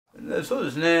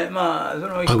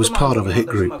I was part of a hit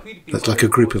group, that's like a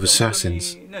group of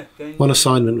assassins. One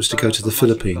assignment was to go to the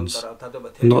Philippines,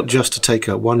 and not just to take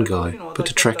out one guy, but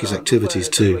to track his activities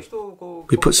too.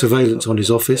 We put surveillance on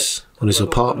his office, on his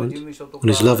apartment, on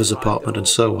his lover's apartment, and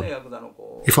so on.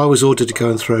 If I was ordered to go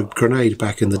and throw a grenade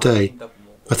back in the day,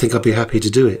 I think I'd be happy to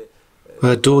do it.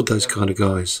 I adored those kind of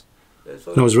guys.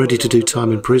 And I was ready to do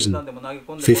time in prison.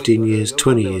 15 years,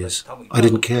 20 years. I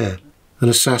didn't care. An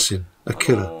assassin, a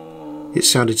killer. It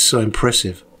sounded so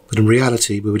impressive, but in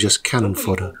reality we were just cannon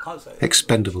fodder,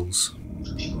 expendables.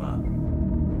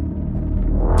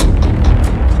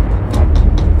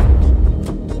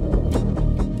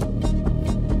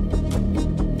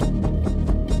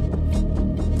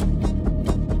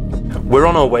 We're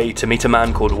on our way to meet a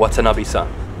man called Watanabe-san.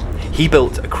 He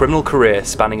built a criminal career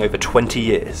spanning over 20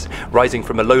 years, rising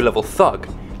from a low-level thug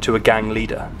to a gang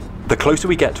leader. The closer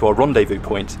we get to our rendezvous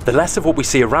point, the less of what we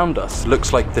see around us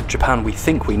looks like the Japan we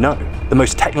think we know. The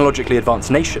most technologically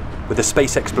advanced nation, with a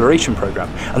space exploration program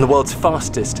and the world's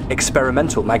fastest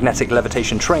experimental magnetic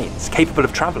levitation trains capable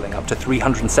of travelling up to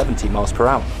 370 miles per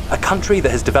hour. A country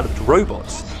that has developed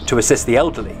robots to assist the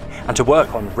elderly and to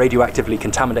work on radioactively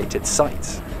contaminated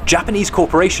sites. Japanese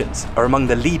corporations are among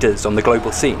the leaders on the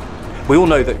global scene. We all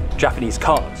know that Japanese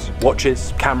cars,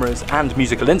 watches, cameras and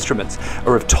musical instruments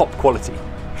are of top quality.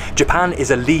 Japan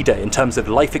is a leader in terms of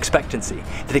life expectancy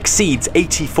that exceeds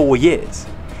 84 years.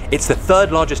 It's the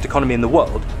third largest economy in the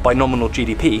world by nominal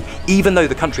GDP, even though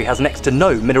the country has next to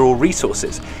no mineral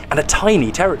resources and a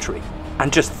tiny territory.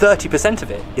 And just 30%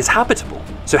 of it is habitable.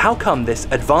 So how come this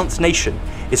advanced nation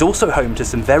is also home to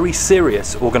some very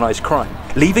serious organised crime?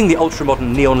 Leaving the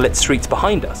ultra-modern neon-lit streets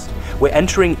behind us, we're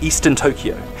entering eastern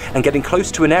Tokyo and getting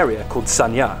close to an area called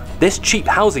Sanya. This cheap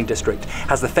housing district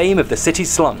has the fame of the city's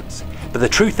slums, but the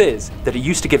truth is that it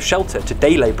used to give shelter to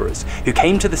day labourers who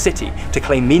came to the city to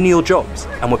claim menial jobs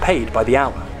and were paid by the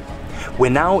hour.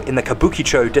 We're now in the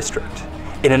Kabukicho district,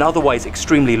 in an otherwise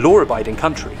extremely law-abiding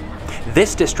country.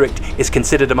 This district is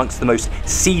considered amongst the most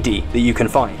seedy that you can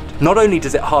find. Not only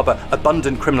does it harbour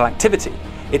abundant criminal activity,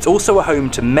 it's also a home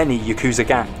to many Yakuza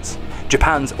gangs,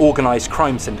 Japan's organised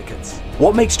crime syndicates.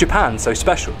 What makes Japan so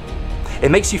special?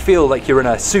 It makes you feel like you're in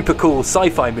a super cool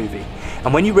sci-fi movie,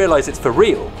 and when you realise it's for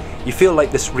real, you feel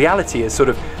like this reality is sort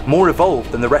of more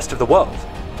evolved than the rest of the world.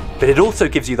 But it also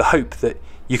gives you the hope that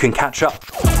you can catch up.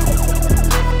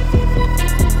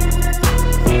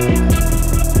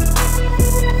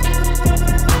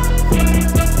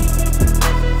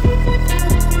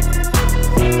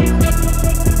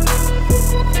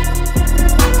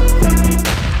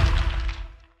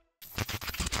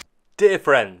 Dear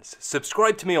friends,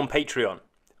 subscribe to me on Patreon.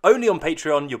 Only on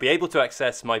Patreon you'll be able to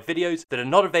access my videos that are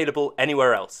not available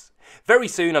anywhere else. Very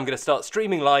soon I'm going to start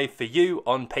streaming live for you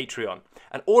on Patreon,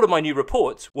 and all of my new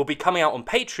reports will be coming out on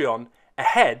Patreon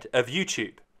ahead of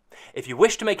YouTube. If you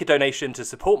wish to make a donation to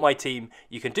support my team,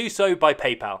 you can do so by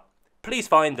PayPal. Please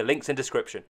find the links in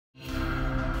description.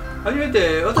 I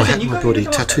had my body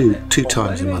tattooed 2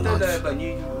 times in my life.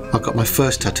 I got my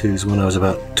first tattoos when I was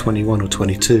about 21 or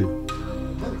 22.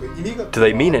 Do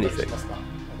they mean anything?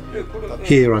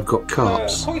 Here I've got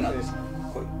carps.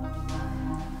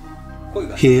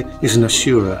 Here is an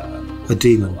Asura, a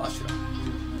demon.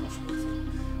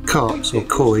 Carps, or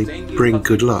koi, bring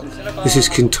good luck. This is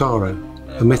Kintaro,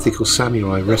 a mythical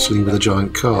samurai wrestling with a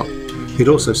giant carp. It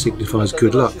also signifies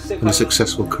good luck and a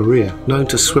successful career. Known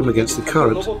to swim against the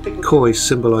current, koi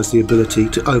symbolise the ability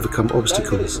to overcome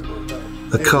obstacles.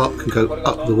 A carp can go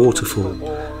up the waterfall,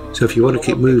 so if you want to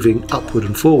keep moving upward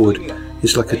and forward,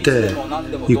 it's like a dare.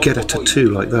 You get a tattoo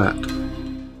like that.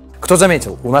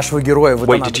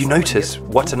 Wait, did you notice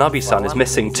Watanabe-san is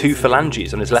missing 2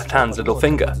 phalanges on his left hand's little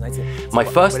finger? My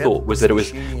first thought was that it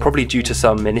was probably due to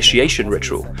some initiation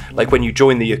ritual, like when you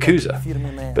join the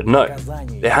Yakuza. But no,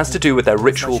 it has to do with their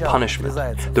ritual punishment.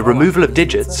 The removal of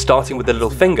digits, starting with the little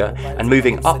finger and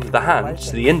moving up the hand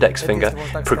to the index finger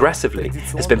progressively,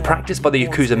 has been practiced by the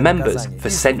Yakuza members for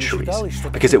centuries,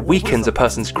 because it weakens a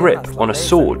person's grip on a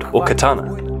sword or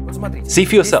katana. See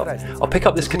for yourself. I'll pick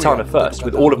up this katana first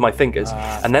with all of my fingers,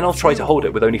 and then I'll try to hold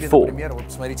it with only 4.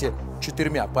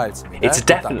 It's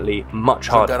definitely much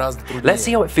harder. Let's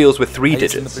see how it feels with 3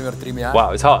 digits.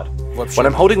 Wow, it's hard. When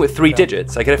I'm holding with 3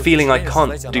 digits, I get a feeling I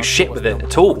can't do shit with it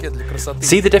at all.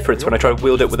 See the difference when I try to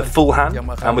wield it with a full hand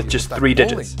and with just 3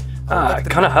 digits? It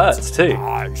kinda hurts too.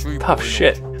 Tough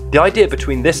shit. The idea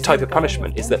between this type of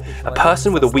punishment is that a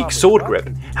person with a weak sword grip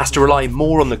has to rely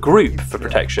more on the group for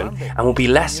protection and will be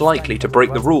less likely to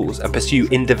break the rules and pursue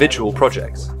individual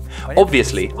projects.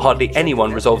 Obviously, hardly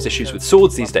anyone resolves issues with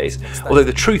swords these days, although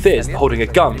the truth is that holding a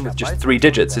gun with just 3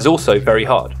 digits is also very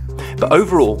hard. But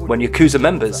overall, when Yakuza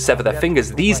members sever their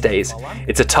fingers these days,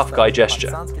 it's a tough guy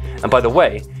gesture. And by the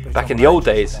way, back in the old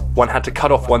days, one had to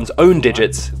cut off one's own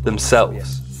digits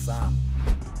themselves.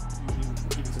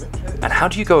 And how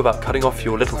do you go about cutting off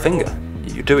your little finger?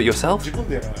 You do it yourself?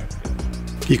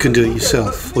 You can do it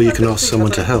yourself, or you can ask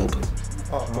someone to help.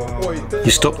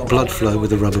 You stop the blood flow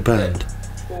with a rubber band.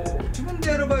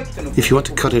 If you want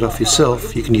to cut it off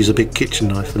yourself, you can use a big kitchen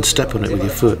knife and step on it with your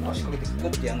foot.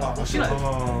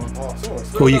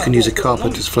 Or you can use a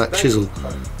carpenter's flat chisel,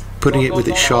 putting it with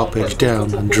its sharp edge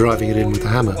down and driving it in with a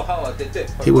hammer.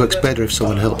 It works better if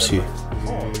someone helps you.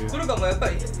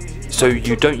 So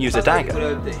you don't use a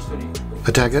dagger?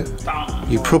 A dagger?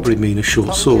 You probably mean a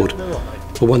short sword,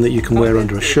 or one that you can wear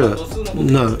under a shirt.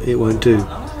 No, it won't do.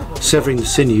 Severing the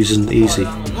sinews isn't easy.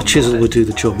 A chisel would do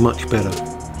the job much better.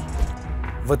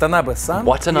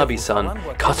 Watanabe-san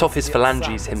cut off his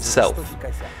phalanges himself.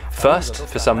 First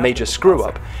for some major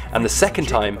screw-up, and the second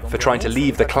time for trying to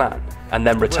leave the clan, and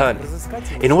then returning.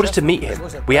 In order to meet him,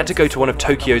 we had to go to one of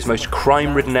Tokyo's most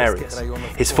crime-ridden areas.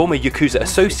 His former Yakuza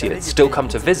associates still come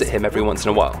to visit him every once in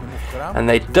a while, and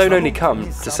they don't only come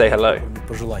to say hello.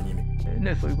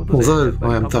 Although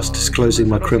I am thus disclosing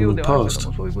my criminal past,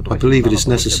 I believe it is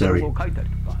necessary.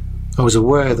 I was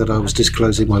aware that I was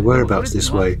disclosing my whereabouts this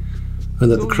way,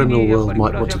 and that the criminal world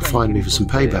might want to find me for some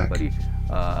payback.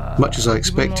 Much as I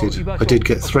expected, I did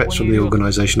get threats from the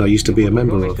organisation I used to be a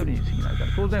member of.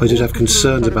 I did have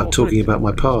concerns about talking about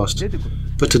my past,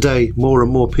 but today more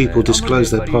and more people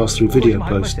disclose their past through video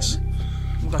posts.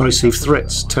 I received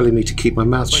threats telling me to keep my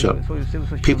mouth shut.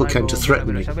 People came to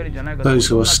threaten me, those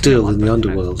who are still in the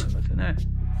underworld.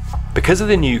 Because of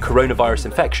the new coronavirus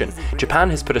infection, Japan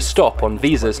has put a stop on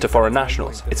visas to foreign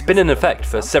nationals. It's been in effect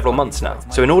for several months now.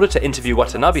 So in order to interview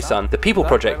Watanabe-san, the People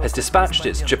Project has dispatched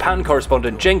its Japan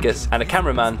correspondent Genghis and a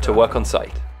cameraman to work on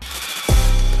site.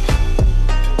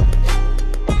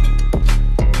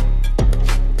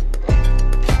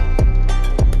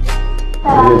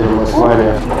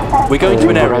 We're going to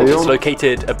an area that's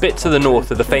located a bit to the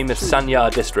north of the famous Sanya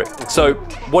district. So,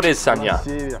 what is Sanya?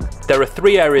 There are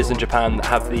 3 areas in Japan that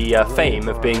have the fame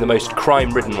of being the most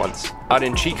crime-ridden ones.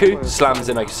 Arinchiku, slums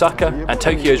in Osaka, and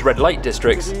Tokyo's red light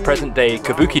districts, present-day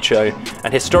Kabukicho,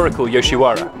 and historical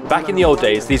Yoshiwara. Back in the old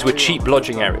days, these were cheap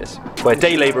lodging areas, where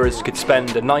day labourers could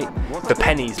spend a night for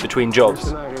pennies between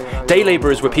jobs. Day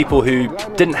labourers were people who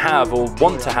didn't have or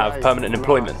want to have permanent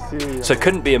employment, so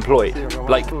couldn't be employed,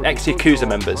 like ex-Yakuza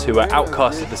members who were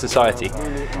outcasts of the society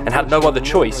and had no other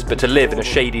choice but to live in a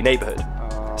shady neighbourhood.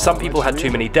 Some people had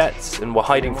too many debts and were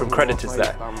hiding from creditors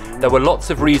there. There were lots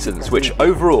of reasons which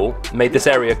overall made this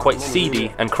area quite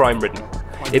seedy and crime-ridden.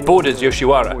 It borders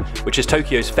Yoshiwara, which is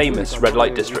Tokyo's famous red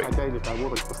light district.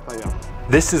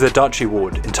 This is a dachi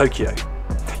ward in Tokyo.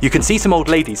 You can see some old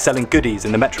ladies selling goodies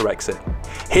in the metro exit.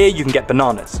 Here you can get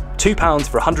bananas, £2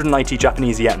 for 190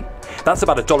 Japanese yen. That's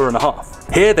about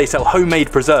 $1.50. Here they sell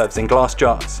homemade preserves in glass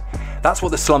jars. That's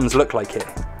what the slums look like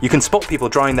here. You can spot people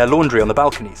drying their laundry on the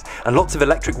balconies, and lots of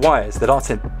electric wires that aren't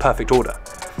in perfect order.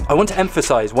 I want to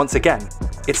emphasize once again,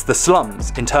 it's the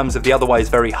slums in terms of the otherwise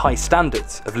very high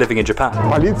standards of living in Japan.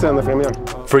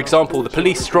 For example, the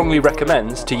police strongly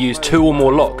recommends to use 2 or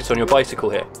more locks on your bicycle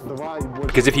here,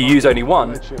 because if you use only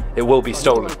one, it will be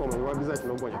stolen.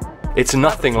 It's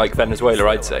nothing like Venezuela,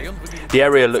 I'd say. The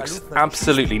area looks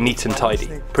absolutely neat and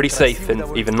tidy, pretty safe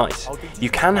and even nice. You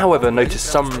can, however, notice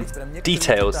some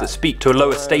details that speak to a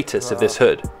lower status of this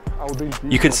hood.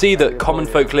 You can see that common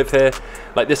folk live here,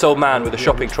 like this old man with a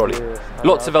shopping trolley.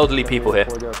 Lots of elderly people here.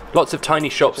 Lots of tiny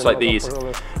shops like these.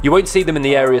 You won't see them in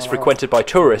the areas frequented by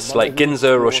tourists like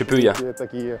Ginza or Shibuya.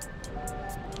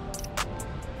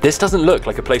 This doesn't look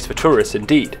like a place for tourists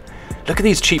indeed. Look at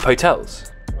these cheap hotels.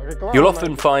 You'll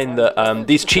often find that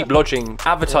these cheap lodging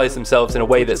advertise themselves in a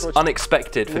way that's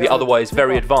unexpected for the otherwise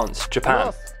very advanced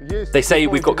Japan. They say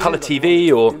we've got colour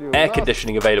TV or air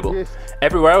conditioning available.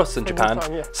 Everywhere else in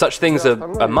Japan, such things are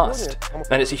a must,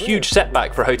 and it's a huge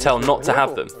setback for a hotel not to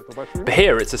have them. But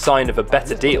here it's a sign of a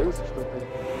better deal.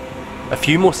 A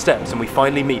few more steps and we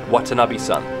finally meet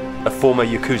Watanabe-san, a former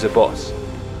Yakuza boss.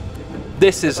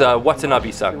 This is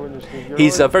Watanabe-san.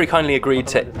 He's very kindly agreed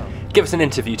to give us an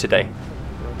interview today.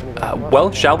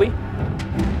 Well, shall we?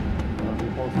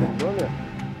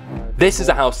 This is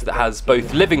a house that has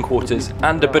both living quarters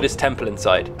and a Buddhist temple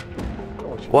inside.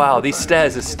 Wow, these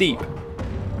stairs are steep.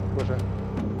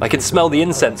 I can smell the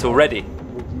incense already.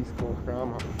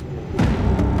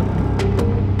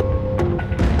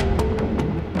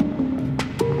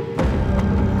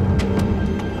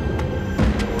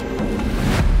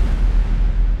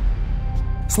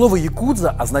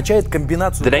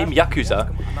 The name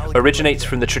Yakuza originates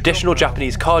from the traditional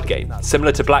Japanese card game,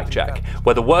 similar to blackjack,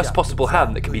 where the worst possible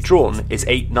hand that can be drawn is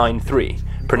 893,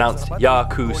 pronounced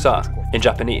Yakuza in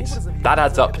Japanese. That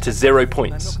adds up to 0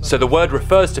 points, so the word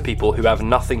refers to people who have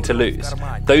nothing to lose,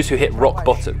 those who hit rock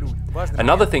bottom.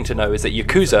 Another thing to know is that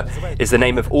Yakuza is the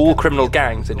name of all criminal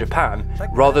gangs in Japan,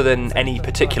 rather than any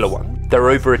particular one. There are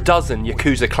over a dozen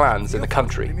Yakuza clans in the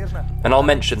country, and I'll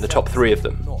mention the top 3 of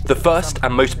them. The first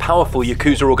and most powerful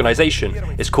Yakuza organization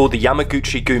is called the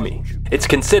Yamaguchi-gumi. It's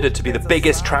considered to be the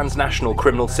biggest transnational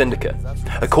criminal syndicate.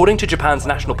 According to Japan's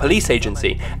National Police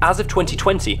Agency, as of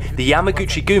 2020, the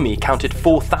Yamaguchi-gumi counted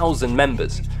 4,000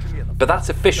 members. But that's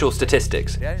official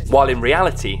statistics, while in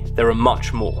reality, there are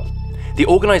much more. The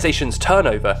organization's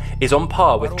turnover is on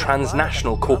par with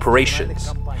transnational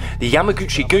corporations. The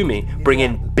Yamaguchi-gumi bring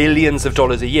in billions of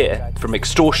dollars a year from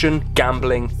extortion,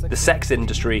 gambling, the sex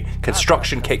industry,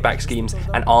 construction kickback schemes,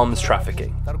 and arms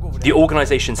trafficking. The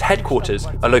organization's headquarters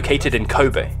are located in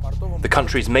Kobe, the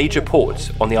country's major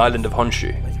port on the island of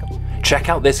Honshu. Check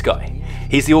out this guy.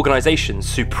 He's the organization's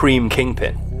supreme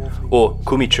kingpin, or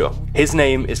kumicho. His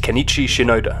name is Kenichi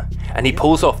Shinoda, and he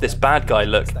pulls off this bad guy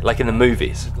look like in the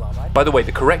movies. By the way,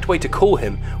 the correct way to call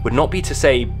him would not be to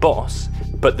say boss,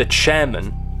 but the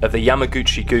chairman of the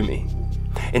Yamaguchi-gumi.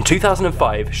 In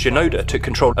 2005, Shinoda took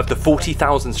control of the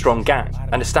 40,000 strong gang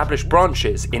and established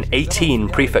branches in 18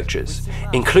 prefectures,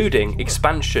 including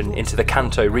expansion into the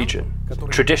Kanto region,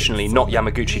 traditionally not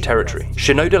Yamaguchi territory.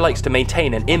 Shinoda likes to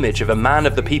maintain an image of a man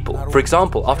of the people. For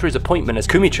example, after his appointment as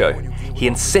kumicho, he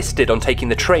insisted on taking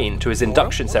the train to his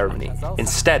induction ceremony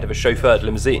instead of a chauffeured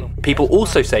limousine. People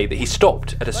also say that he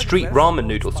stopped at a street ramen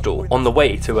noodle stall on the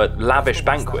way to a lavish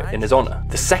banquet in his honor.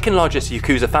 The second largest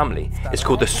Yakuza family is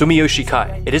called the Sumiyoshi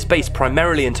Kai. It is based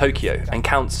primarily in Tokyo and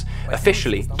counts,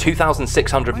 officially,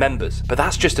 2,600 members, but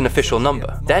that's just an official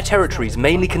number. Their territories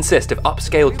mainly consist of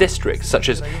upscale districts such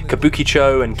as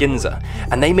Kabukicho and Ginza,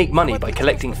 and they make money by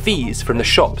collecting fees from the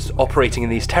shops operating in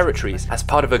these territories as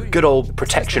part of a good old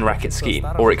protection racket scheme,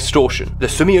 or extortion. The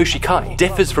Sumiyoshi Kai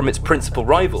differs from its principal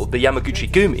rival, the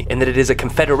Yamaguchi-gumi, in that it is a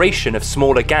confederation of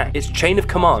smaller gangs. Its chain of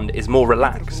command is more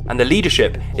relaxed, and the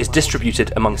leadership is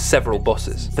distributed among several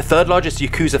bosses. The third largest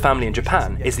Yakuza family in Japan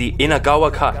is the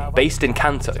Inagawa Kai, based in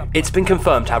Kanto. It's been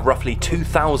confirmed to have roughly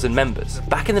 2,000 members.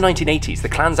 Back in the 1980s, the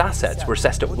clan's assets were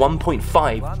assessed at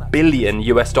 $1.5 billion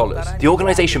US. The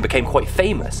organization became quite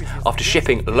famous after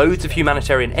shipping loads of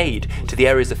humanitarian aid to the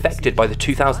areas affected by the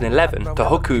 2011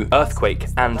 Tohoku earthquake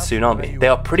and tsunami. They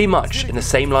are pretty much in the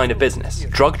same line of business.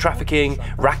 Drug trafficking,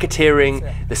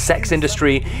 racketeering, the sex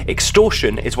industry,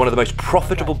 extortion is one of the most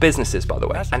profitable businesses, by the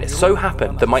way. And it so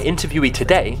happened that my interviewee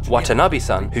today,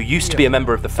 Watanabe-san, who used to be a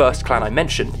member of the first clan I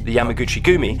mentioned, the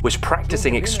Yamaguchi-gumi, was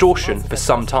practicing extortion for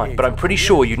some time, but I'm pretty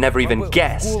sure you'd never even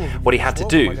guess what he had to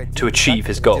do to achieve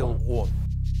his goal.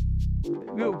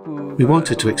 We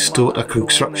wanted to extort a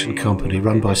construction company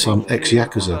run by some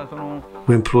ex-Yakuza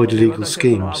who employed illegal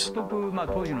schemes.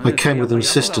 I came with an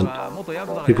assistant.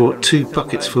 We bought 2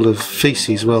 buckets full of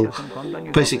feces, well,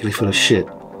 basically full of shit,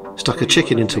 stuck a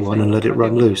chicken into one and let it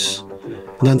run loose,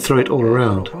 and then threw it all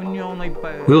around.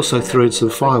 We also threw in some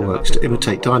fireworks to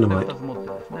imitate dynamite.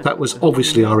 That was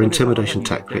obviously our intimidation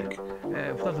tactic.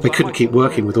 They couldn't keep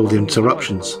working with all the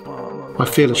interruptions. I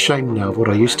feel ashamed now of what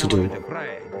I used to do.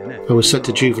 I was sent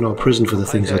to juvenile prison for the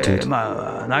things I did.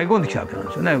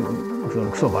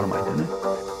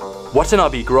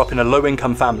 Watanabe grew up in a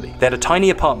low-income family. They had a tiny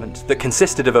apartment that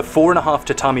consisted of a 4.5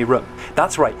 tatami room.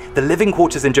 That's right, the living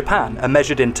quarters in Japan are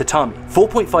measured in tatami.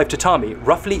 4.5 tatami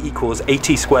roughly equals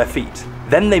 80 square feet.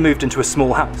 Then they moved into a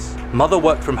small house. Mother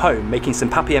worked from home making some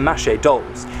papier-mâché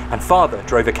dolls, and father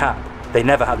drove a cab. They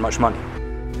never had much money.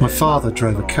 My father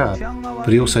drove a cab, but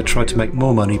he also tried to make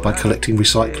more money by collecting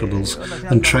recyclables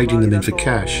and trading them in for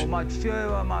cash.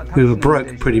 We were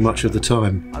broke pretty much of the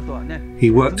time. He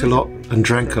worked a lot and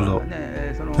drank a lot,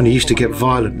 and he used to get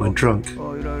violent when drunk.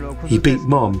 He beat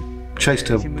Mom, chased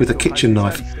her with a kitchen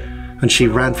knife, and she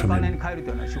ran from him.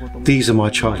 These are my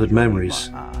childhood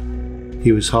memories.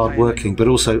 He was hard-working, but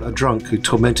also a drunk who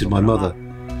tormented my mother.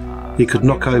 He could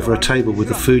knock over a table with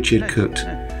the food she had cooked.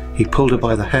 He pulled her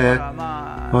by the hair.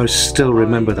 I still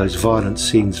remember those violent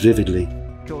scenes vividly.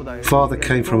 Father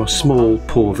came from a small,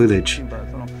 poor village.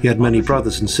 He had many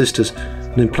brothers and sisters,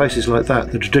 and in places like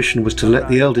that the tradition was to let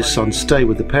the eldest son stay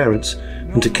with the parents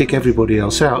and to kick everybody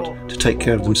else out to take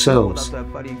care of themselves.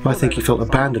 I think he felt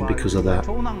abandoned because of that,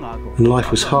 and life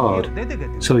was hard,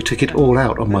 so he took it all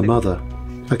out on my mother.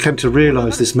 I came to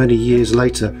realise this many years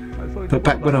later, but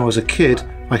back when I was a kid,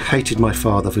 I hated my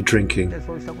father for drinking.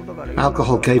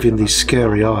 Alcohol gave him these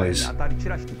scary eyes.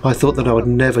 I thought that I would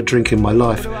never drink in my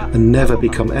life and never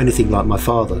become anything like my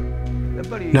father.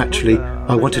 Naturally,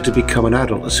 I wanted to become an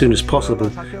adult as soon as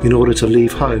possible in order to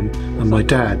leave home and my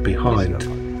dad behind.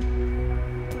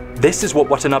 This is what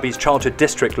Watanabe's childhood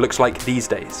district looks like these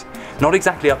days. Not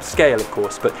exactly upscale, of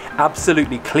course, but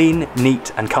absolutely clean,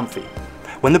 neat and comfy.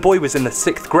 When the boy was in the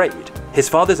 6th grade, his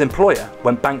father's employer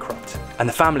went bankrupt, and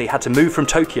the family had to move from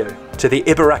Tokyo to the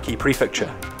Ibaraki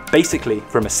prefecture, basically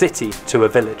from a city to a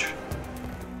village.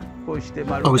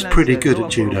 I was pretty good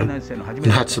at judo and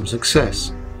had some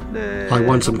success. I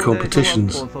won some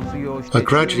competitions. I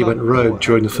gradually went rogue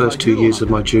during the first 2 years of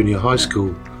my junior high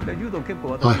school.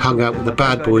 I hung out with the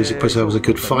bad boys because I was a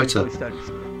good fighter.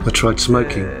 I tried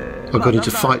smoking. I got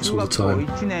into fights all the time.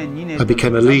 I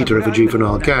became a leader of a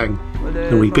juvenile gang,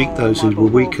 and we beat those who were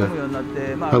weaker.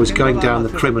 I was going down the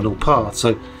criminal path,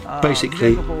 so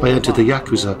basically I entered the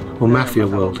Yakuza or Mafia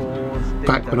world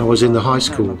back when I was in the high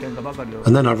school,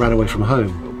 and then I ran away from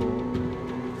home.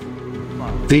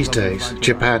 These days,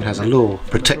 Japan has a law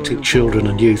protecting children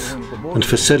and youth and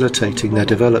facilitating their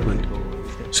development,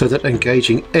 so that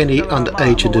engaging any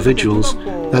underage individuals,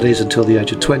 that is until the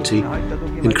age of 20,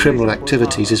 in criminal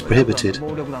activities is prohibited.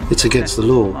 It's against the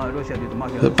law.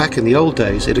 But back in the old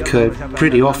days, it occurred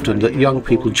pretty often that young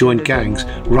people joined gangs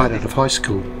right out of high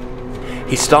school.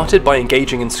 He started by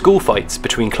engaging in school fights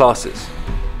between classes.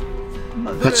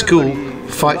 At school,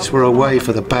 fights were a way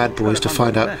for the bad boys to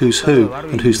find out who's who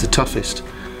and who's the toughest.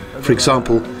 For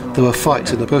example, there were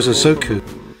fights in the Bozozoku.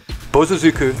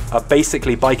 Bozozoku are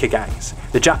basically biker gangs,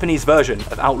 the Japanese version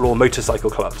of outlaw motorcycle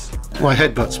clubs. My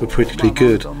headbutts were pretty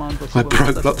good. I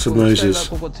broke lots of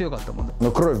noses.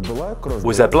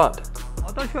 Was there blood?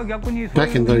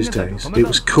 Back in those days, it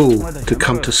was cool to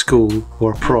come to school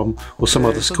or a prom or some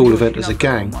other school event as a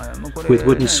gang with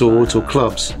wooden swords or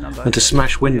clubs and to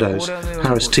smash windows,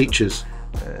 harass teachers.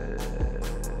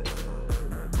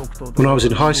 When I was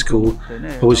in high school,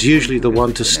 I was usually the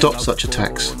one to stop such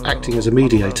attacks, acting as a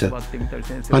mediator.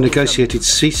 I negotiated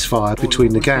ceasefire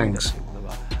between the gangs.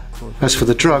 As for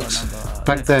the drugs,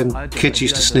 back then kids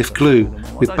used to sniff glue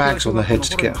with bags on their heads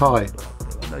to get high.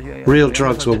 Real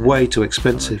drugs were way too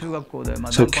expensive,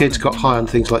 so kids got high on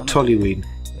things like toluene.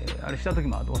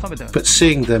 But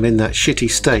seeing them in that shitty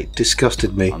state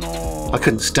disgusted me. I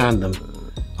couldn't stand them.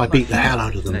 I beat the hell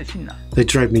out of them. They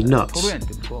drove me nuts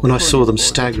when I saw them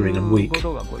staggering and weak.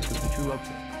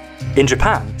 In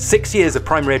Japan, 6 years of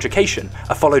primary education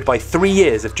are followed by 3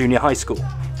 years of junior high school.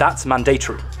 That's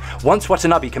mandatory. Once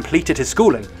Watanabe completed his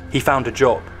schooling, he found a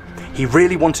job. He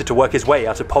really wanted to work his way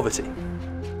out of poverty.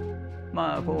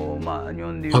 I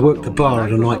worked the bar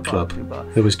at a nightclub.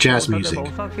 There was jazz music.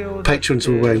 Patrons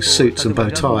were wearing suits and bow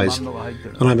ties,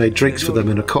 and I made drinks for them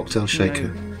in a cocktail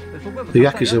shaker. The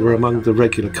Yakuza were among the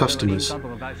regular customers.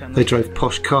 They drove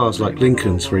posh cars like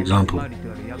Lincolns, for example.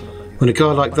 When a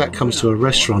guy like that comes to a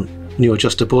restaurant and you're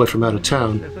just a boy from out of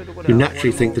town, you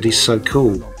naturally think that he's so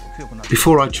cool.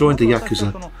 Before I joined the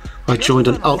Yakuza, I joined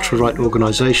an ultra-right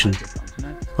organisation.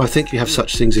 I think you have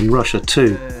such things in Russia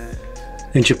too.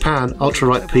 In Japan,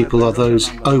 ultra-right people are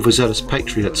those overzealous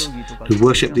patriots who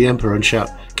worship the emperor and shout,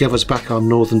 "Give us back our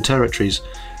northern territories,"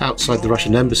 outside the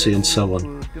Russian embassy and so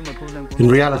on. In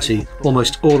reality,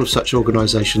 almost all of such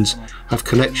organisations have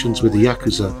connections with the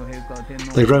Yakuza.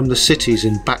 They roam the cities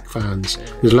in back vans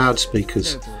with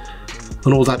loudspeakers,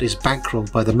 and all that is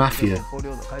bankrolled by the Mafia.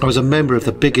 I was a member of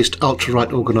the biggest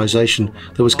ultra-right organisation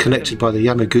that was connected by the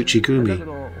Yamaguchi-gumi.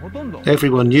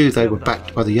 Everyone knew they were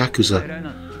backed by the Yakuza,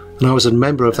 and I was a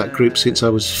member of that group since I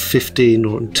was 15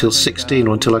 or until 16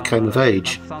 or until I came of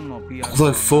age.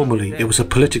 Although formally it was a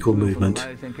political movement,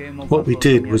 what we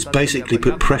did was basically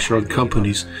put pressure on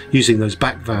companies using those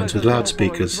back vans with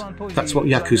loudspeakers. That's what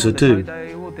Yakuza do.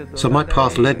 So my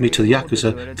path led me to the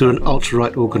Yakuza through an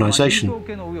ultra-right organisation.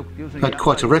 I had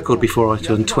quite a record before I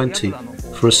turned 20.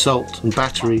 For assault and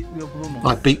battery,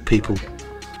 I beat people.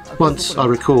 Once, I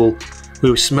recall,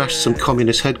 we smashed some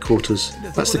communist headquarters.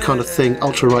 That's the kind of thing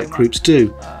ultra-right groups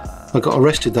do. I got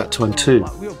arrested that time too.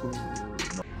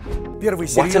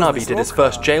 Watanabe did his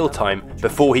first jail time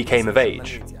before he came of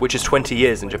age, which is 20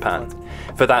 years in Japan,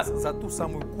 for that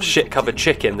shit-covered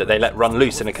chicken that they let run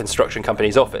loose in a construction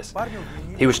company's office.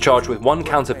 He was charged with 1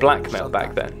 count of blackmail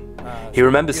back then. He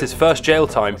remembers his first jail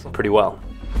time pretty well.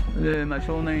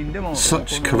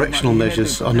 Such correctional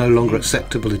measures are no longer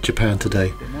acceptable in Japan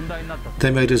today. They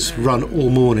made us run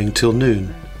all morning till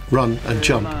noon, run and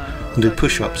jump, and do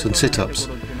push-ups and sit-ups.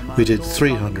 We did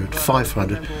 300,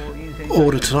 500,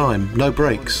 all the time, no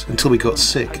breaks, until we got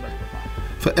sick.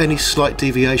 For any slight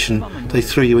deviation, they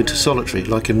threw you into solitary,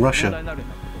 like in Russia.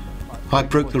 I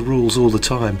broke the rules all the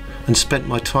time and spent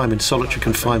my time in solitary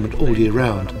confinement all year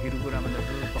round.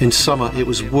 In summer it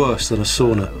was worse than a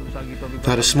sauna. I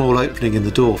had a small opening in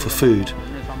the door for food.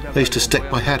 I used to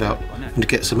stick my head out and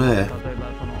get some air.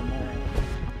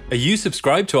 Are you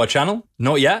subscribed to our channel?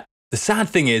 Not yet? The sad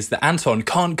thing is that Anton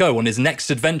can't go on his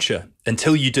next adventure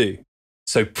until you do.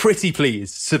 So pretty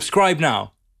please, subscribe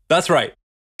now. That's right.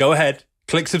 Go ahead,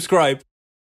 click subscribe.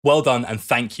 Well done and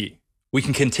thank you. We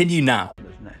can continue now.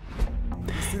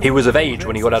 He was of age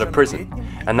when he got out of prison,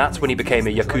 and that's when he became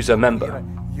a Yakuza member.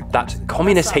 That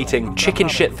communist-hating,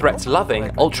 chicken-shit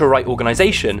threats-loving, ultra-right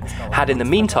organisation had in the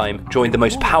meantime joined the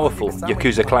most powerful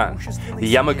Yakuza clan,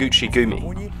 the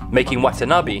Yamaguchi-gumi, making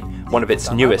Watanabe one of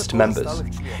its newest members.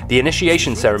 The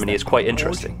initiation ceremony is quite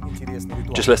interesting.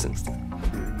 Just listen.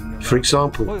 For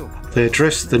example, they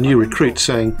address the new recruit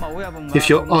saying, if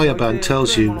your Ayaban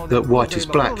tells you that white is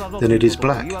black, then it is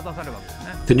black.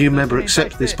 The new member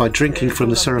accepts this by drinking from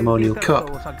the ceremonial cup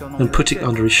and putting it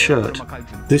under his shirt.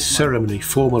 This ceremony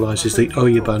formalises the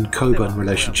Oyaban-Koban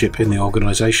relationship in the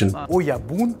organisation.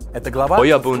 Oyabun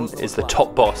is the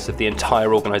top boss of the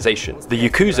entire organisation. The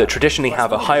Yakuza traditionally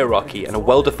have a hierarchy and a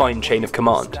well-defined chain of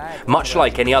command, much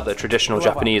like any other traditional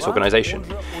Japanese organisation.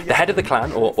 The head of the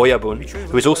clan, or Oyabun,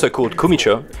 who is also called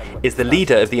Kumicho, is the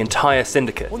leader of the entire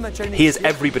syndicate. He is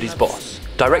everybody's boss.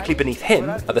 Directly beneath him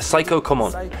are the Saiko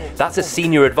Komon. That's a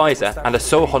senior advisor, and a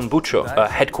Sohonbucho, a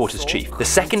headquarters chief. The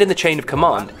second in the chain of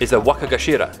command is the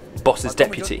Wakagashira, boss's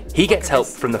deputy. He gets help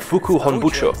from the Fuku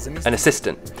Honbucho, an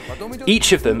assistant.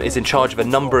 Each of them is in charge of a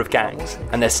number of gangs,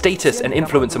 and their status and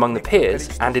influence among the peers,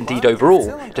 and indeed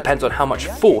overall, depends on how much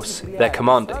force they're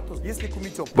commanding.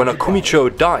 When a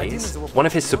Kumicho dies, one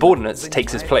of his subordinates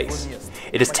takes his place.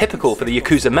 It is typical for the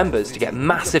Yakuza members to get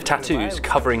massive tattoos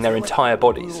covering their entire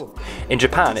bodies. In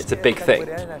Japan, it's a big thing,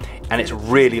 and it's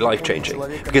really life-changing,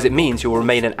 because it means you'll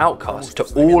remain an outcast to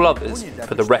all others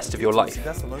for the rest of your life.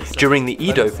 During the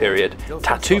Edo period,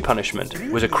 tattoo punishment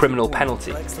was a criminal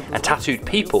penalty, and tattooed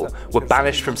people were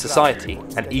banished from society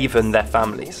and even their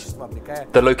families.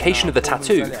 The location of the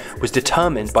tattoo was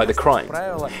determined by the crime.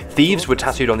 Thieves were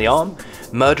tattooed on the arm,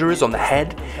 murderers on the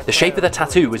head. The shape of the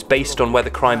tattoo was based on where the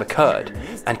crime occurred,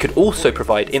 and could also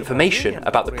provide information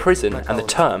about the prison and the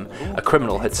term a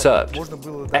criminal had served.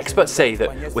 Experts say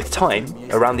that with time,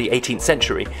 around the 18th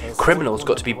century, criminals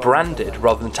got to be branded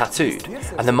rather than tattooed,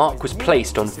 and the mark was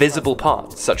placed on visible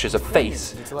parts such as a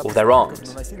face or their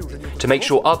arms, to make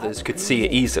sure others could see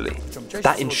it easily.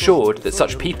 That ensured that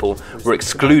such people were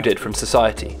excluded from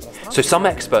society. So some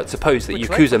experts suppose that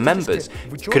Yakuza members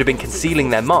could have been concealing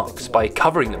their marks by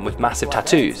covering them with massive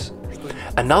tattoos.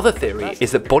 Another theory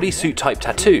is that bodysuit type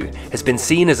tattoo has been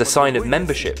seen as a sign of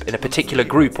membership in a particular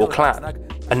group or clan.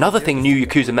 Another thing new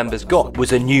Yakuza members got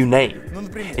was a new name.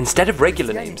 Instead of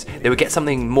regular names, they would get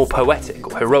something more poetic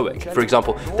or heroic, for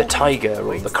example, the Tiger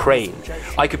or the Crane.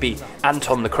 I could be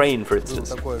Anton the Crane, for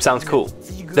instance. Sounds cool.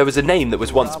 There was a name that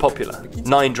was once popular,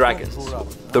 9 Dragons,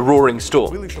 the Roaring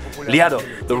Storm.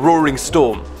 Lyadov, the Roaring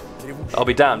Storm. I'll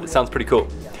be damned, it sounds pretty cool.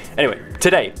 Anyway,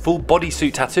 today, full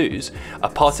bodysuit tattoos are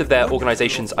part of their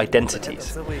organisation's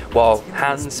identities, while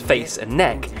hands, face and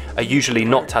neck are usually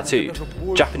not tattooed.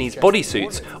 Japanese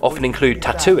bodysuits often include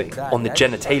tattooing on the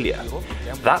genitalia.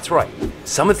 That's right,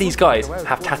 some of these guys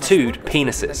have tattooed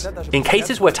penises. In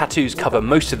cases where tattoos cover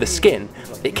most of the skin,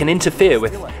 it can interfere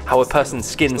with how a person's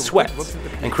skin sweats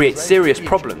and create serious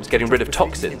problems getting rid of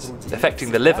toxins,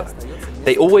 affecting the liver.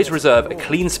 They always reserve a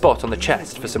clean spot on the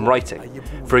chest for some writing,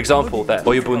 for example their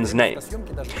Oyabun's name.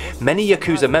 Many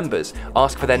Yakuza members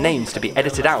ask for their names to be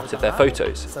edited out of their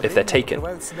photos, if they're taken.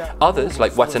 Others,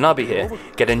 like Watanabe here,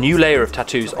 get a new layer of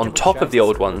tattoos on top of the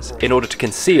old ones in order to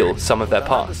conceal some of their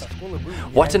past.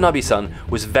 Watanabe-san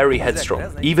was very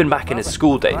headstrong, even back in his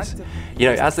school days. You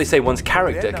know, as they say, one's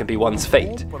character can be one's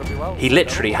fate. He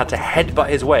literally had to headbutt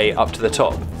his way up to the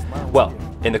top. Well,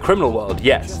 in the criminal world,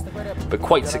 yes, but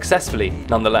quite successfully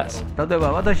nonetheless.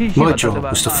 My job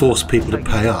was to force people to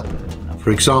pay up.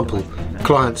 For example,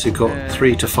 clients who got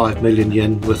 3 to 5 million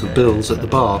yen worth of bills at the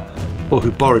bar, or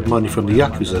who borrowed money from the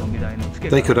Yakuza.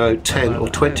 They could owe 10 or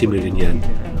 20 million yen.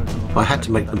 I had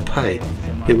to make them pay.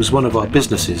 It was one of our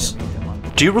businesses.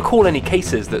 Do you recall any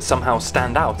cases that somehow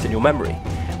stand out in your memory,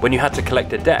 when you had to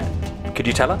collect a debt? Could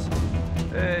you tell us?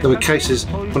 There were cases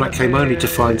when I came only to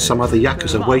find some other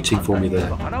Yakuza waiting for me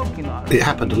there. It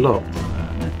happened a lot.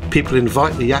 People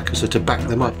invite the Yakuza to back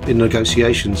them up in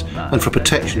negotiations and for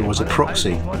protection or as a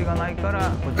proxy.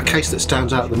 A case that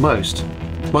stands out the most,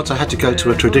 once I had to go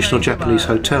to a traditional Japanese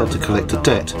hotel to collect a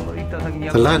debt.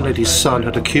 The landlady's son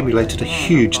had accumulated a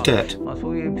huge debt.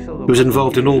 He was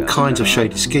involved in all kinds of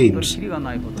shady schemes.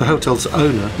 The hotel's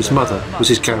owner, his mother, was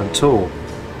his guarantor.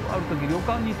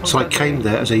 So I came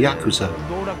there as a Yakuza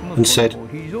and said,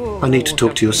 "I need to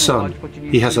talk to your son.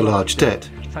 He has a large debt."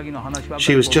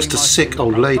 She was just a sick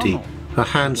old lady. Her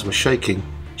hands were shaking.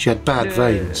 She had bad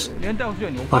veins.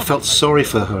 I felt sorry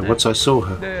for her once I saw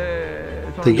her.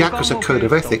 The Yakuza Code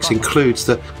of Ethics includes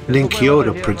the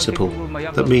Ninkyodo principle,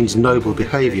 that means noble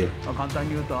behaviour.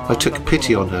 I took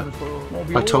pity on her.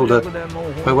 I told her,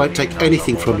 "I won't take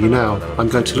anything from you now, I'm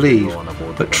going to leave,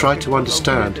 but try to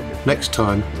understand, next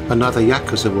time another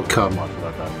Yakuza will come.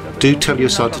 Do tell your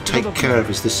son to take care of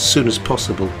us as soon as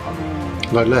possible."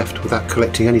 And I left without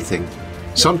collecting anything.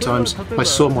 Sometimes I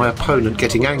saw my opponent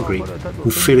getting angry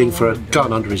and feeling for a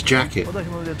gun under his jacket.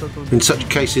 In such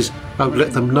cases, I would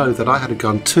let them know that I had a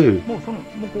gun too.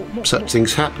 Such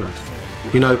things happened.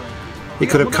 You know, it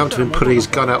could have come to him putting his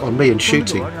gun out on me and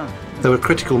shooting. There were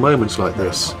critical moments like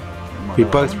this. We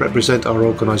both represent our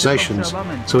organisations,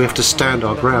 so we have to stand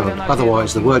our ground,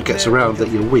 otherwise the word gets around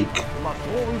that you're weak.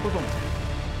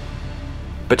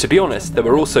 But to be honest, there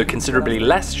were also considerably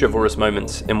less chivalrous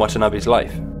moments in Watanabe's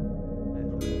life.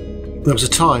 There was a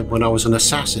time when I was an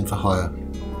assassin for hire.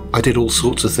 I did all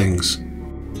sorts of things.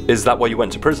 Is that why you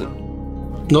went to prison?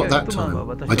 Not that time.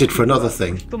 I did for another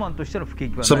thing.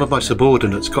 Some of my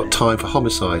subordinates got time for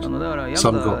homicide.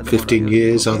 Some got 15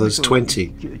 years, others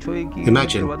 20.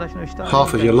 Imagine,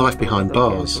 half of your life behind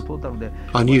bars.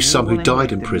 I knew some who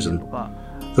died in prison.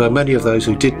 There are many of those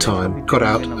who did time, got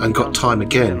out and got time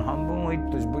again.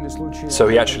 So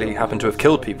he actually happened to have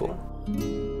killed people?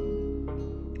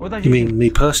 You mean me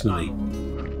personally?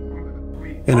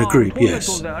 In a group,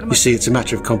 yes. You see, it's a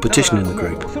matter of competition in the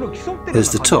group.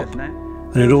 There's the top,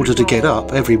 and in order to get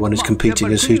up, everyone is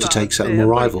competing as who to take out more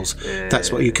rivals.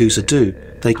 That's what Yakuza do.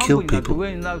 They kill people.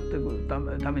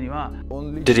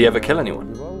 Did he ever kill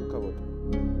anyone?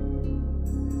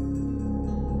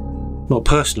 Not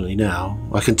personally now.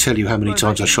 I can tell you how many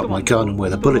times I shot my gun and where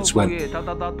the bullets went.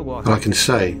 And I can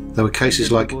say, there were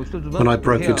cases like when I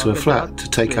broke into a flat to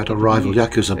take out a rival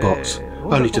Yakuza boss,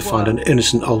 only to find an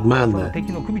innocent old man there.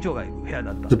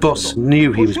 The boss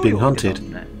knew he was being hunted,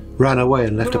 ran away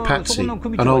and left a patsy,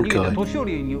 an old guy.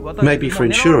 Maybe for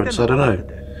insurance, I don't know.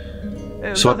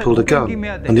 So I pulled a gun,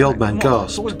 and the old man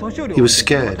gasped. He was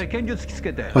scared.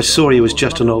 I saw he was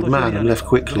just an old man and left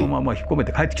quickly.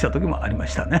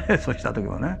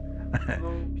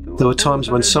 There were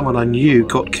times when someone I knew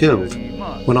got killed,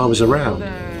 when I was around.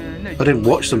 I didn't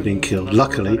watch them being killed,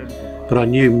 luckily, but I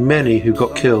knew many who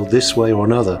got killed this way or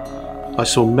another. I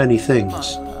saw many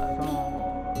things.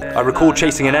 I recall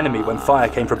chasing an enemy when fire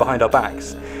came from behind our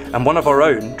backs, and one of our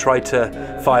own tried to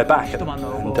fire back at them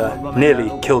and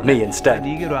nearly killed me instead.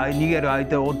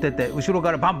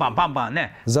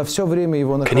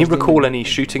 Can you recall any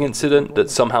shooting incident that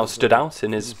somehow stood out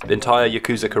in his entire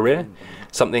Yakuza career?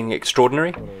 Something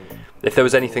extraordinary? If there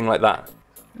was anything like that.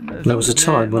 There was a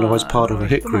time when I was part of a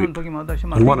hit group,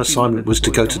 and one assignment was to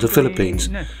go to the Philippines,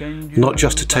 not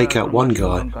just to take out one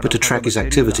guy, but to track his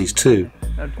activities too.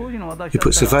 We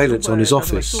put surveillance on his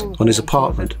office, on his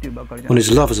apartment, on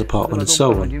his lover's apartment and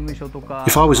so on.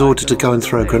 If I was ordered to go and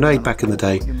throw a grenade back in the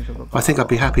day, I think I'd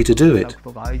be happy to do it.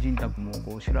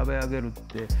 In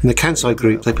the Kansai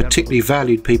group, they particularly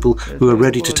valued people who were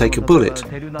ready to take a bullet,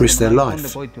 risk their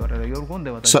life.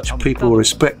 Such people were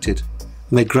respected,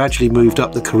 and they gradually moved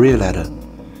up the career ladder.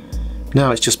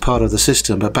 Now it's just part of the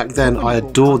system, but back then I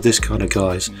adored this kind of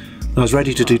guys. And I was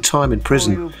ready to do time in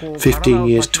prison, 15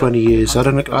 years, 20 years, I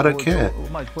don't care.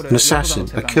 An assassin,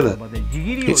 a killer.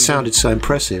 It sounded so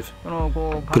impressive.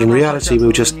 But in reality we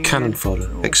were just cannon fodder,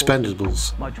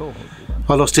 expendables.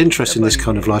 I lost interest in this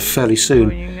kind of life fairly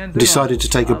soon and decided to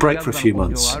take a break for a few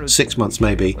months, 6 months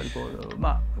maybe.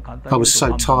 I was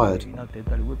so tired.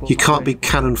 You can't be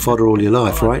cannon fodder all your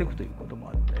life, right?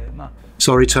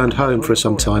 So I returned home for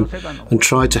some time and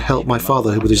tried to help my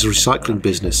father with his recycling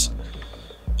business.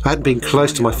 I hadn't been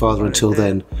close to my father until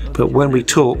then, but when we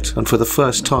talked, and for the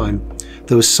first time,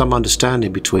 there was some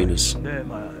understanding between us.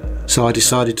 So I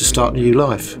decided to start a new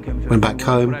life, went back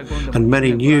home, and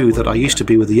many knew that I used to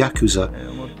be with the Yakuza,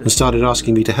 and started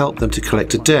asking me to help them to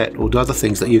collect a debt or other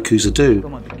things that Yakuza do.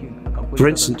 For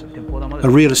instance, a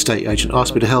real estate agent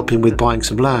asked me to help him with buying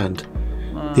some land.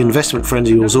 The investment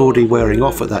frenzy was already wearing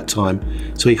off at that time,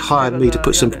 so he hired me to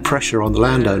put some pressure on the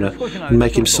landowner and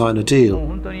make him sign a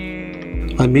deal.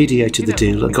 I mediated the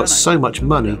deal and got so much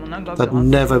money that I'd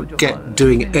never get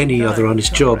doing any other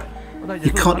honest job.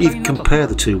 You can't even compare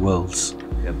the two worlds.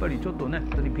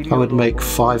 I would make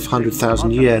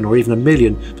 500,000 yen or even $1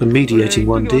 million for mediating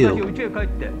one deal.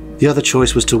 The other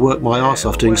choice was to work my arse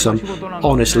off doing some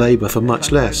honest labour for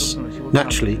much less.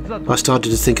 Naturally, I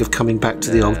started to think of coming back to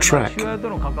the old track. I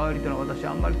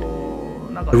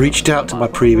reached out to my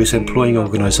previous employing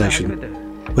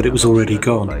organisation, but it was already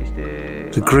gone.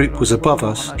 The group was above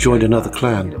us, joined another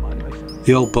clan.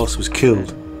 The old boss was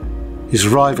killed. His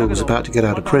rival was about to get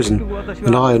out of prison,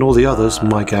 and I and all the others,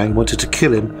 my gang, wanted to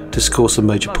kill him to score some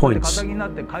major points.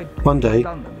 One day,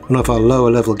 one of our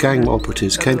lower-level gang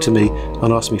operatives came to me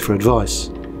and asked me for advice.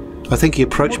 I think he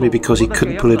approached me because he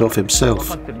couldn't pull it off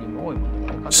himself.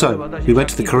 So, we went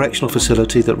to the correctional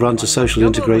facility that runs a social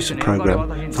integration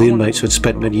program for the inmates who had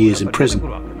spent many years in prison.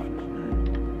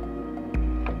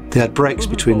 They had breaks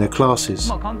between their classes.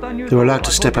 They were allowed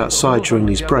to step outside during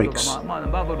these breaks.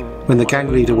 When the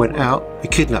gang leader went out, we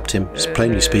kidnapped him,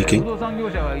 plainly speaking.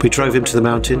 We drove him to the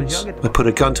mountains. I put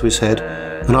a gun to his head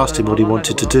and asked him what he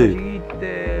wanted to do.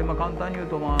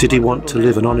 Did he want to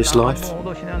live an honest life?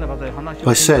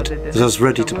 I said that I was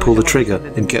ready to pull the trigger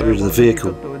and get rid of the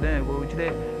vehicle.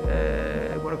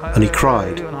 And he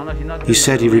cried. He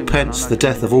said he repents the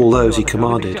death of all those he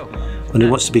commanded, and he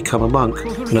wants to become a monk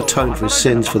and atone for his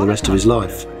sins for the rest of his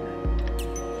life.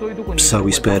 So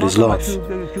we spared his life.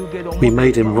 We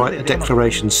made him write a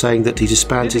declaration saying that he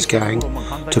disbanded his gang,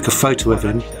 took a photo of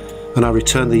him, and I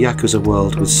returned the Yakuza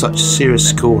world with such a serious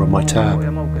score on my tab.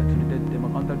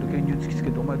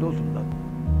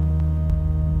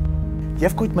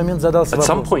 At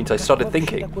some point I started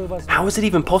thinking, how is it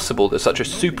even possible that such a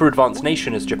super advanced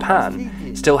nation as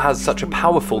Japan still has such a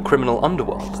powerful criminal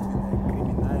underworld?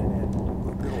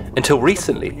 Until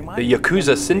recently, the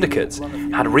Yakuza syndicates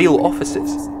had real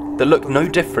offices that looked no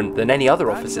different than any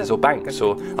other offices or banks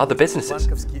or other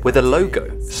businesses, with a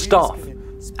logo, staff,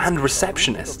 and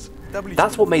receptionists.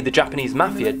 That's what made the Japanese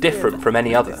Mafia different from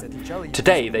any other.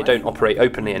 Today, they don't operate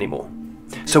openly anymore.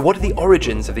 So what are the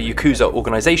origins of the Yakuza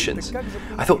organizations?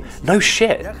 I thought, no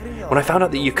shit, when I found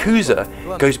out that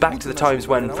Yakuza goes back to the times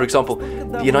when, for example,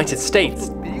 the United States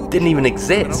didn't even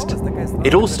exist.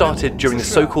 It all started during the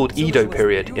so-called Edo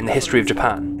period in the history of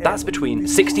Japan. That's between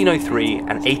 1603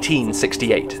 and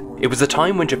 1868. It was the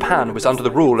time when Japan was under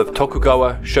the rule of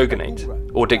Tokugawa shogunate,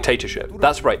 or dictatorship.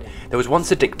 That's right, there was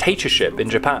once a dictatorship in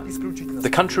Japan. The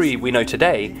country we know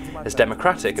today as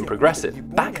democratic and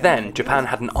progressive. Back then, Japan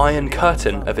had an iron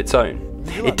curtain of its own.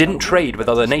 It didn't trade with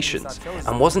other nations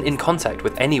and wasn't in contact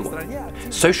with anyone.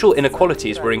 Social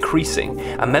inequalities were increasing,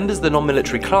 and members of the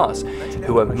non-military class,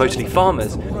 who were mostly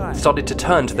farmers, started to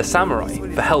turn to the samurai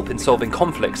for help in solving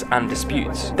conflicts and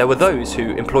disputes. There were those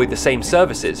who employed the same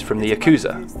services from the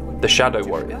Yakuza, the Shadow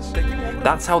Warriors.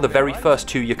 That's how the very first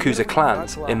two Yakuza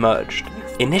clans emerged.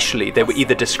 Initially, they were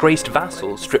either disgraced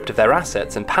vassals stripped of their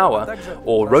assets and power,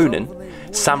 or ronin,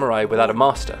 samurai without a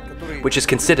master, which is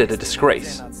considered a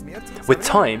disgrace. With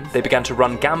time, they began to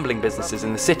run gambling businesses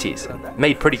in the cities and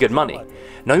made pretty good money.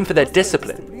 Known for their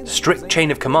discipline, strict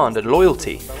chain of command and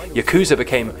loyalty, Yakuza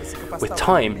became, with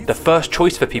time, the first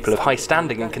choice for people of high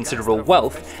standing and considerable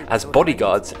wealth as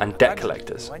bodyguards and debt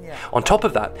collectors. On top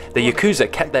of that, the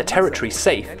Yakuza kept their territory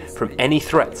safe from any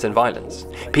threats and violence.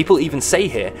 People even say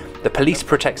here, the police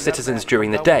protect citizens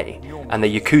during the day and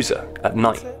the Yakuza at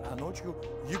night.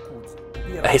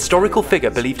 A historical figure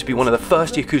believed to be one of the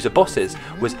first Yakuza bosses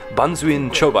was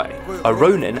Banzuin Chobai, a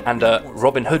ronin and a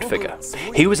Robin Hood figure.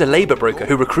 He was a labour broker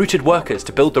who recruited workers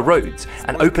to build the roads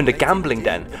and opened a gambling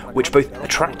den which both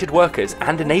attracted workers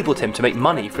and enabled him to make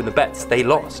money from the bets they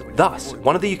lost. Thus,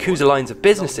 one of the Yakuza lines of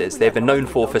businesses they have been known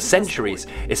for centuries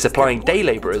is supplying day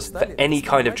labourers for any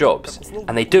kind of jobs,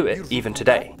 and they do it even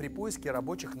today.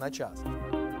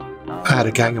 I had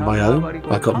a gang of my own,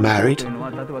 I got married,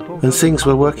 and things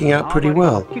were working out pretty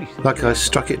well, like I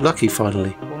struck it lucky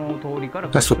finally.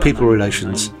 As for people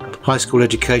relations, high school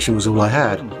education was all I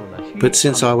had, but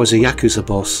since I was a Yakuza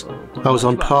boss, I was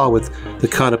on par with the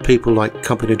kind of people like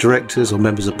company directors or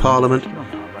members of parliament,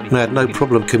 and I had no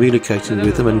problem communicating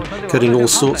with them and getting all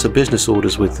sorts of business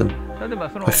orders with them.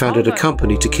 I founded a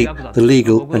company to keep the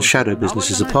legal and shadow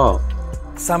businesses apart.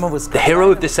 The hero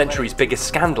of this century's biggest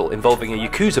scandal involving a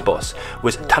Yakuza boss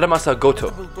was Tadamasa Goto.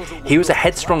 He was a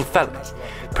headstrong fellow,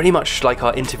 pretty much like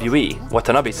our interviewee,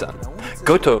 Watanabe-san.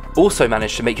 Goto also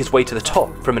managed to make his way to the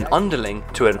top from an underling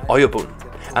to an oyobun,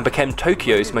 and became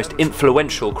Tokyo's most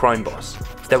influential crime boss.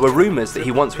 There were rumours that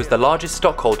he once was the largest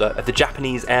stockholder of the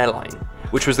Japanese airline,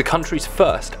 which was the country's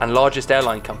first and largest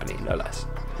airline company, no less.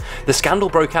 The scandal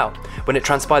broke out when it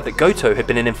transpired that Goto had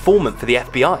been an informant for the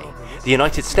FBI, the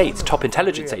United States' top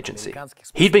intelligence agency.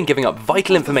 He'd been giving up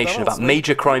vital information about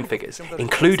major crime figures,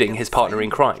 including his partner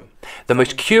in crime. The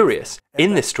most curious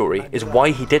in this story is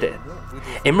why he did it.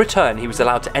 In return, he was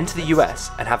allowed to enter the US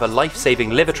and have a life-saving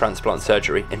liver transplant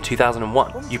surgery in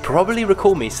 2001. You probably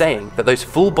recall me saying that those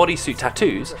full bodysuit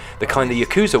tattoos, the kind the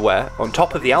Yakuza wear, on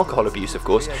top of the alcohol abuse of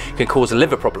course, can cause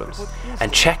liver problems.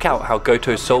 And check out how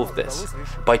Goto solved this,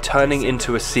 by turning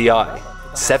into a CI.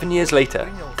 7 years later,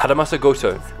 Tadamasa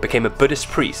Goto became a Buddhist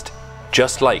priest,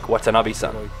 just like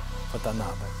Watanabe-san.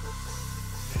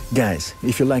 Guys,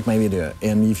 if you like my video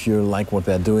and if you like what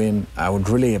we're doing, I would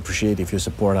really appreciate if you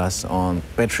support us on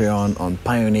Patreon, on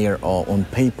Pioneer or on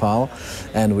PayPal,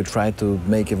 and we try to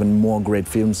make even more great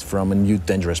films from new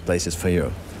dangerous places for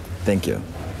you. Thank you.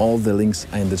 All the links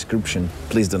are in the description.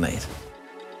 Please donate.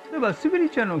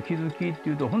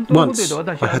 Once,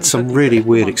 I had some really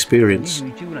weird experience.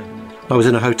 I was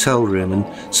in a hotel room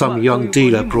and some young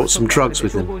dealer brought some drugs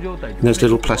with him in those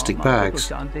little plastic bags.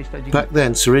 Back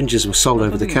then, syringes were sold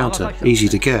over the counter, easy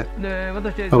to get.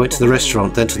 I went to the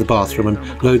restaurant, then to the bathroom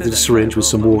and loaded the syringe with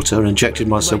some water and injected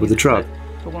myself with the drug,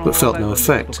 but felt no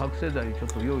effect.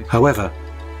 However,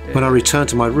 when I returned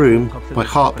to my room, my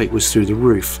heartbeat was through the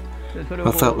roof.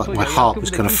 I felt like my heart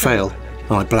was going to fail.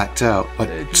 And I blacked out,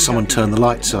 like someone turned the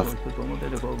lights off.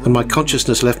 And my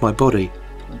consciousness left my body.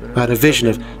 I had a vision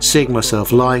of seeing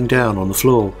myself lying down on the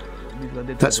floor.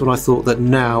 That's when I thought that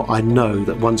now I know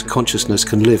that one's consciousness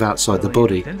can live outside the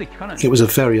body. It was a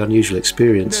very unusual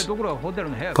experience.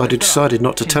 But I decided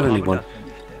not to tell anyone.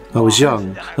 I was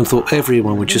young and thought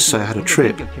everyone would just say I had a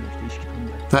trip.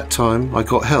 That time I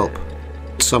got help.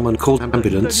 Someone called an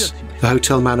ambulance. The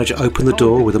hotel manager opened the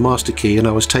door with a master key and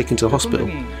I was taken to hospital.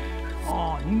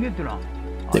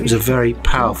 It was a very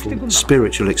powerful,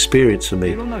 spiritual experience for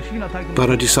me, but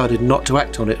I decided not to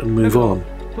act on it and move on.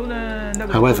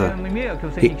 However,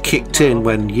 it kicked in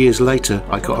when years later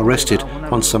I got arrested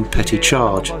on some petty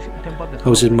charge. I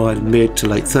was in my mid to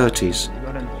late 30s.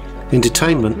 In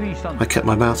detainment, I kept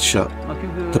my mouth shut.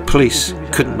 The police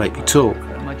couldn't make me talk.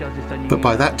 But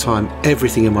by that time,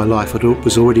 everything in my life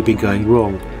was already been going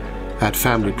wrong. I had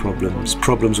family problems,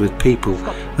 problems with people,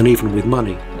 and even with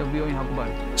money.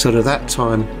 So at that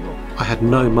time, I had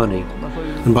no money,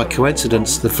 and by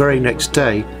coincidence, the very next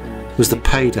day was the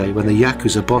payday when the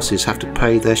Yakuza bosses have to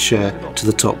pay their share to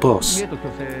the top boss,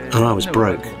 and I was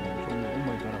broke.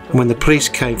 And when the police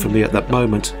came for me at that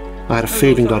moment, I had a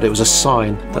feeling that it was a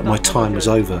sign that my time was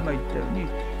over,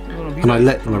 and I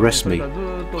let them arrest me.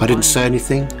 I didn't say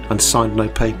anything and signed no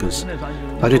papers.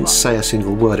 I didn't say a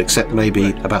single word except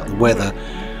maybe about the weather.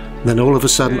 Then all of a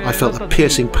sudden I felt a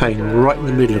piercing pain right in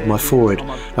the middle of my forehead,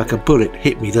 like a bullet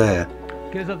hit me there.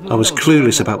 I was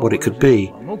clueless about what it could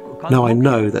be. Now I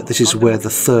know that this is where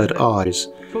the third eye is,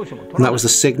 and that was the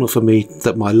signal for me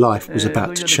that my life was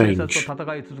about to change.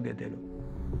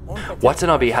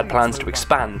 Watanabe had plans to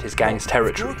expand his gang's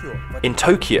territory. In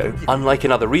Tokyo, unlike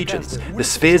in other regions, the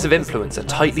spheres of influence are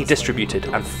tightly distributed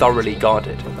and thoroughly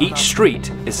guarded. Each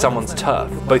street is someone's turf.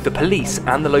 Both the police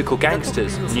and the local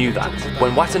gangsters knew that.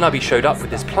 When Watanabe showed up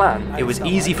with his plan, it was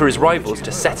easy for his rivals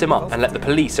to set him up and let the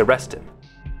police arrest him.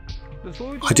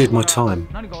 I did my time.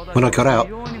 When I got out,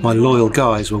 my loyal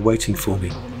guys were waiting for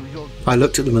me. I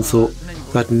looked at them and thought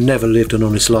that I'd never lived an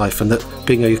honest life and that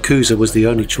being a Yakuza was the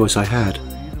only choice I had.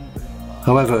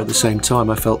 However, at the same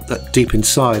time, I felt that deep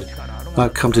inside,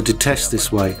 I've come to detest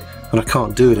this way, and I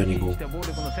can't do it anymore.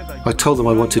 I told them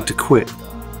I wanted to quit,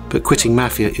 but quitting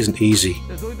Mafia isn't easy.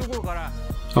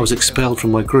 I was expelled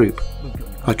from my group.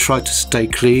 I tried to stay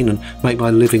clean and make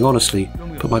my living honestly,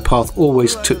 but my path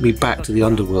always took me back to the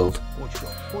underworld.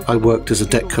 I worked as a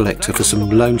debt collector for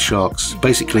some loan sharks.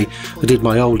 Basically, I did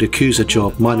my old Yakuza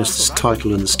job minus the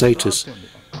title and the status.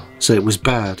 So it was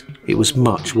bad. It was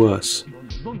much worse.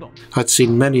 I'd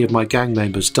seen many of my gang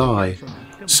members die.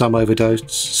 Some overdosed,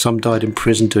 some died in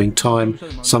prison doing time,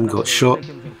 some got shot.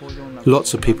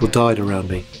 Lots of people died around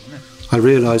me. I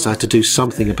realised I had to do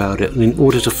something about it, and in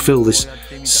order to fill this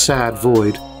sad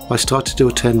void, I started to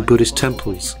attend Buddhist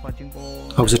temples.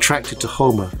 I was attracted to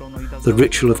Homa, the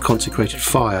ritual of consecrated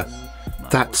fire.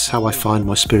 That's how I find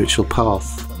my spiritual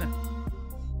path.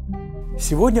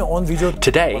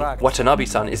 Today,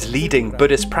 Watanabe-san is leading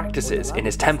Buddhist practices in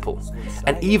his temple,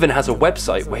 and even has a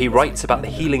website where he writes about the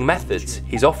healing methods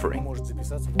he's offering.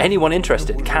 Anyone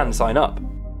interested can sign up.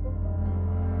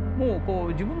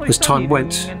 As time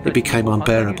went, it became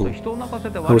unbearable.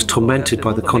 I was tormented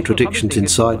by the contradictions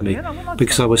inside me,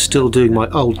 because I was still doing my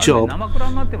old job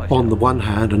on the one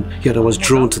hand, and yet I was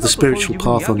drawn to the spiritual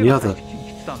path on the other.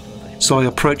 So I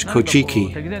approached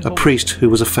Kojiki, a priest who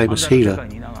was a famous healer.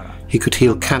 He could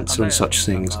heal cancer and such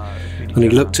things, and he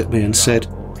looked at me and said,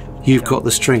 "You've got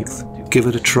the strength, give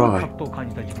it a try."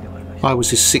 I was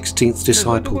his 16th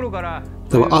disciple.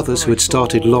 There were others who had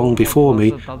started long before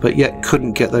me, but yet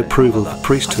couldn't get the approval of the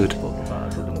priesthood.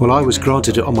 Well, I was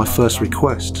granted it on my first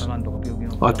request.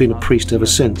 I've been a priest ever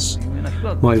since.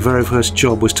 My very first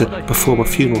job was to perform a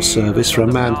funeral service for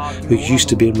a man who used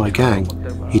to be in my gang.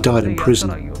 He died in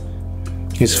prison.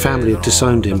 His family had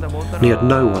disowned him, and he had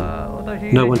no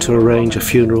one to arrange a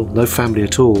funeral, no family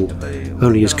at all,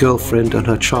 only his girlfriend and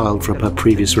her child from her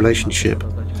previous relationship.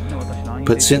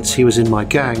 But since he was in my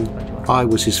gang, I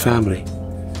was his family.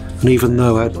 And even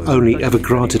though I had only ever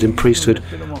granted him priesthood,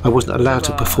 I wasn't allowed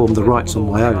to perform the rites on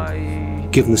my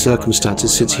own, given the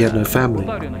circumstances since he had no family.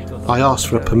 I asked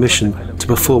for a permission to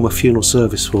perform a funeral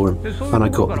service for him, and I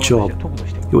got the job.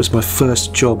 It was my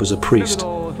first job as a priest.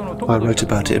 I wrote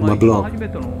about it in my blog.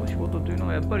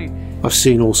 I've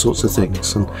seen all sorts of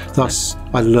things, and thus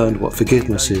I learned what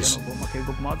forgiveness is.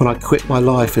 When I quit my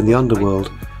life in the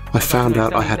underworld, I found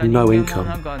out I had no income.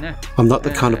 I'm not the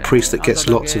kind of priest that gets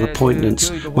lots of appointments.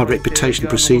 My reputation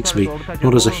precedes me,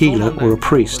 not as a healer or a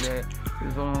priest.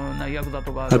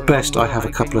 At best, I have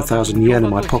a couple of thousand yen in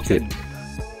my pocket.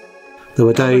 There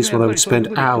were days when I would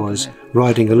spend hours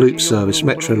riding a loop service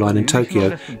metro line in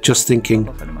Tokyo, just thinking,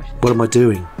 what am I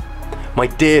doing? My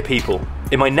dear people,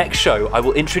 in my next show I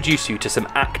will introduce you to some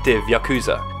active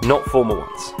Yakuza, not former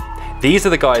ones. These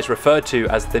are the guys referred to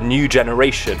as the new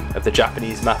generation of the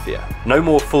Japanese Mafia. No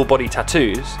more full body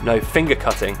tattoos, no finger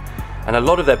cutting, and a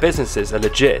lot of their businesses are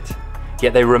legit,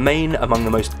 yet they remain among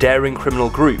the most daring criminal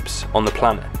groups on the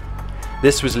planet.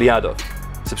 This was Lyadov.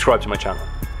 Subscribe to my channel.